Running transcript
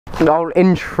I'll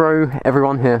intro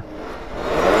everyone here.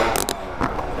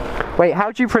 Wait,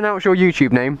 how do you pronounce your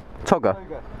YouTube name? Toga?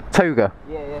 Toga.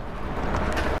 Yeah, yeah.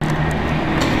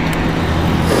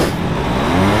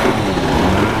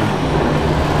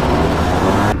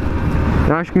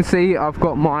 Now as you can see, I've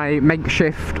got my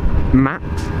makeshift mat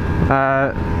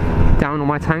down on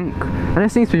my tank, and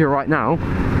it seems to be alright now.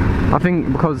 I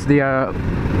think because the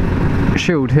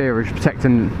shield here is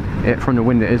protecting it from the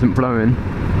wind, it isn't blowing.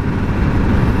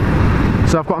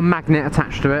 So I've got a magnet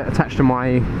attached to it, attached to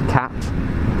my cap,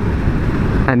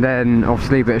 and then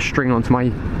obviously a bit of string onto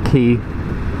my key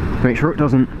to make sure it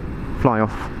doesn't fly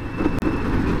off.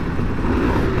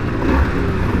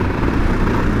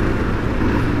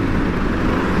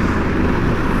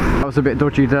 That was a bit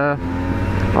dodgy there.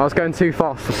 I was going too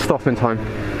fast for stopping time.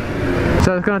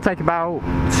 So it's going to take about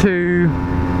 2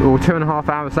 or 2.5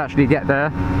 hours to actually get there.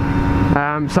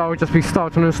 So I'll just be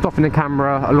starting and stopping the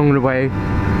camera along the way,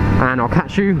 and I'll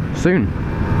catch you soon.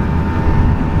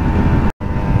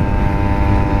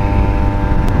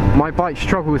 My bike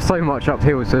struggles so much up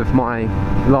hills with my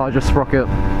larger sprocket.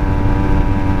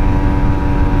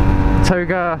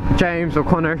 Toga, James or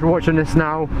Connor, if you're watching this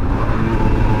now,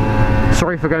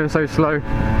 sorry for going so slow.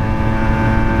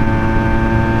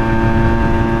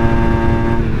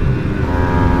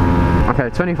 Okay,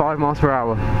 25 miles per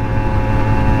hour.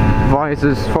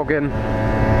 Visors fogging.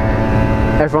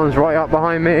 Everyone's right up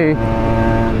behind me.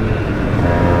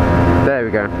 There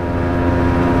we go.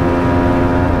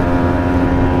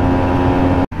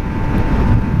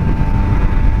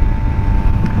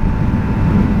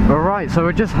 Alright, so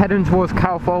we're just heading towards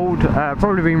Calfold.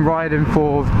 Probably been riding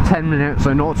for 10 minutes,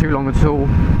 so not too long at all.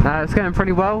 It's going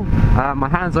pretty well. My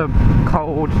hands are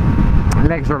cold,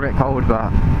 legs are a bit cold, but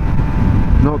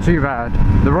not too bad.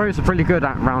 The roads are pretty good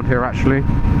around here actually.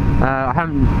 I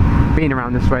haven't been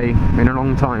around this way in a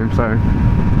long time, so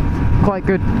quite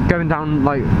good going down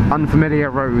like unfamiliar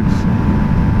roads.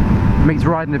 Makes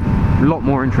riding a lot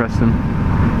more interesting.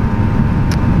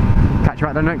 Catch you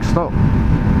at the next stop.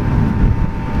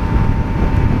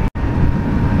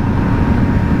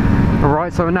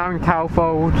 Alright, so we're now in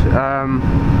Calfold.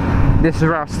 This is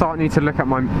where I start needing to look at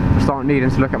my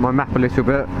map a little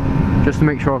bit, just to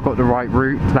make sure I've got the right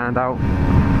route planned out.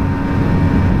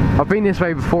 I've been this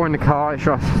way before in the car. It's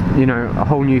just, you know, a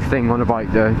whole new thing on a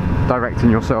bike, directing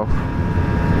yourself.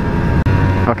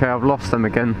 Okay, I've lost them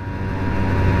again.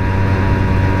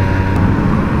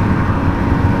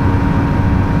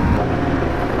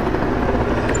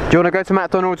 Do you want to go to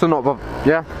McDonald's or not, Bob?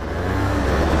 Yeah?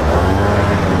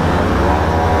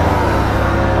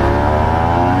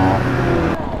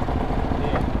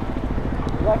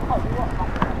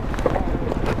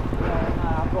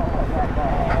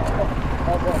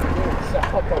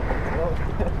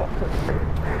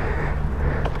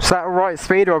 Is that alright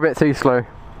speed or a bit too slow?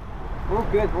 We're all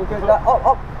good, we're all good. Like,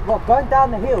 look, going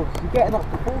down the hills, you're getting up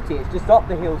to 40, it's just up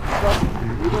the hills.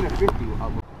 You're going to 50.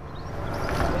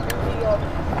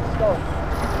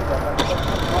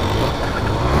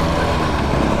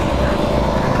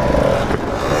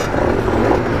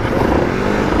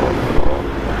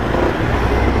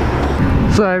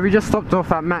 So we just stopped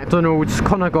off at McDonald's.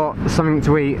 Connor got something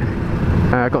to eat,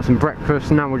 got some breakfast,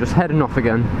 and now we're just heading off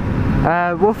again.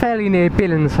 We're fairly near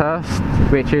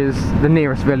Billingshurst, which is the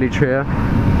nearest village here,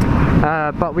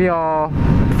 but we are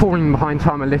falling behind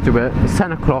time a little bit. It's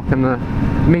 10 o'clock and the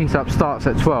meetup starts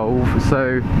at 12,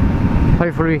 so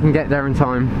hopefully we can get there in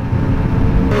time.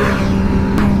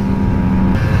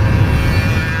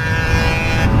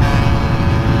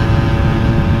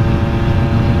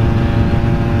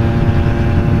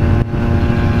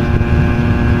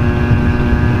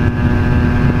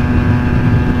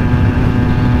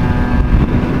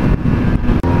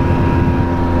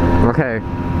 Okay,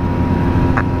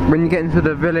 when you get into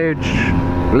the village,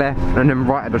 left and then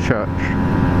right at the church.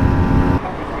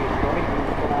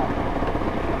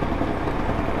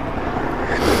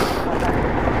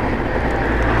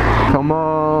 Come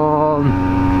on!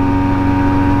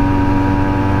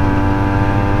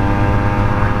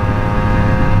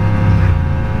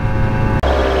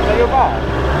 Is that your bag?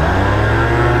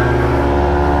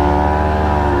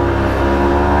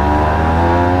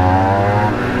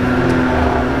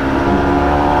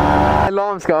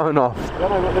 Alarm's going off.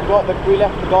 No, but we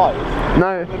left the guys.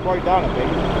 No. They broke down, I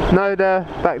think. No, they're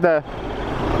back there.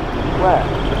 Where?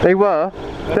 They were.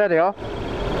 There they are.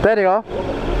 There they are.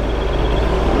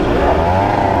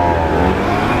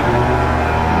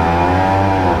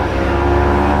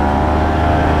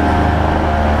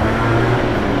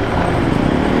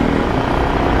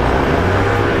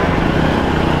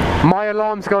 My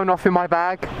alarm's going off in my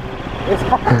bag.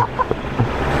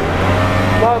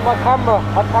 No, my camera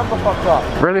fucked up.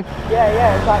 Really?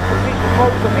 Yeah, it's like completely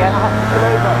froze on me and I had to pull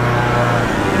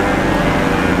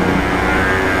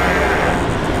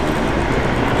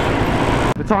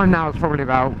over. The time now is probably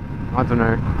about, I don't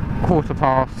know,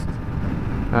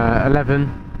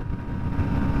 11:15.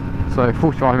 So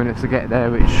 45 minutes to get there,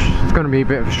 which is going to be a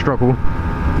bit of a struggle.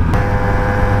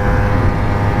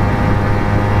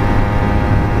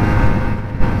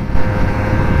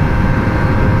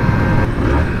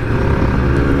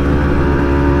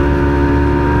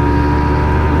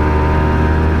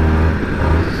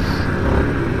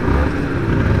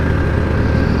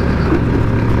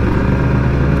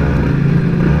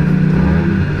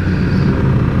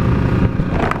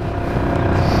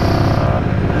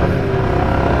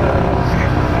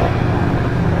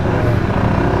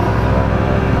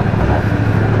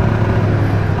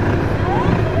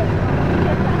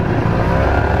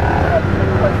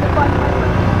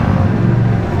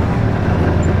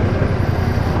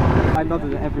 I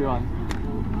nodded at everyone.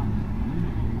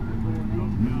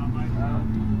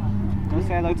 Can I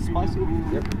say hello to Spicy?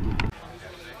 Yep.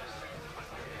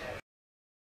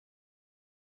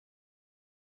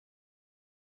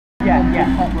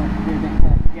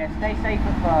 Yeah, stay safe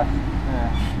at first.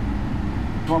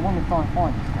 Yeah. So I want to try and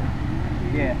find this thing.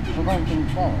 Yeah. So I don't think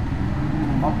it's there.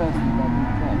 I personally don't think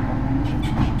it's there.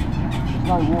 There's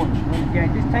no warning, really. Yeah,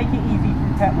 just take it easy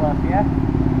from Petworth, yeah?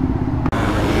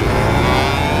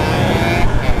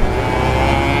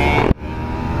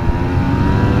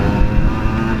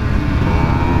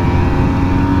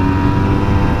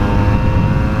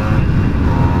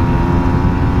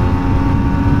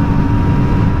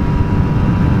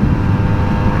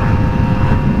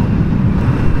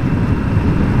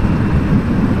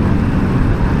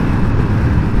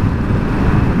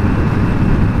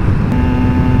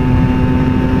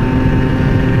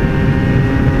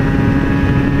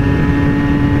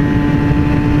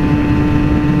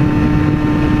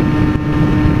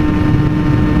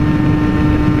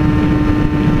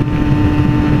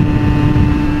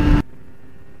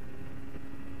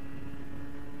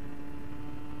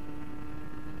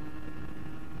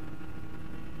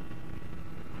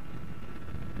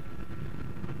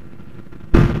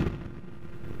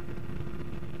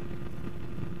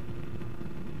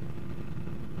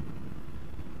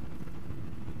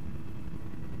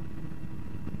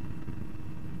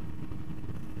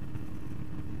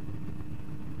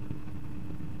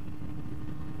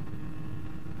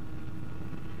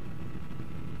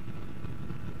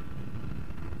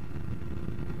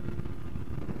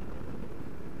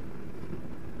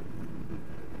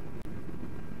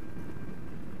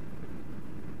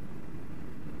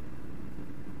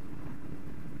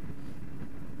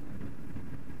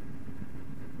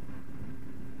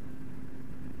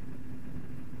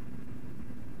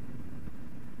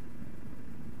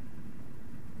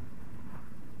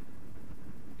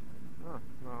 Oh,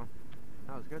 well,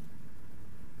 that was good.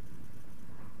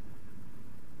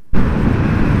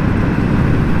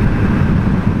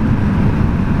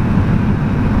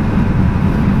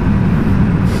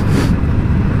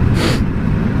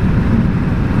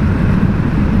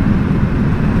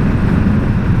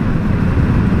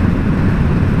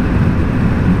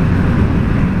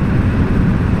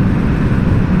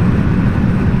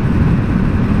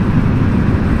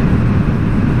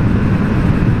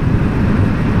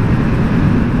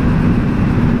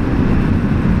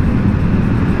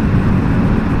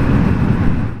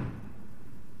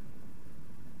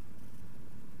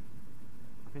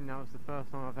 I think that was the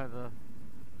first time I've ever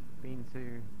been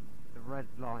to the red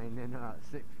line in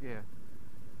 6th gear.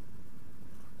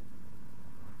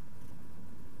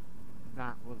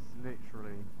 That was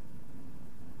literally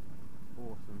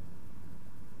awesome.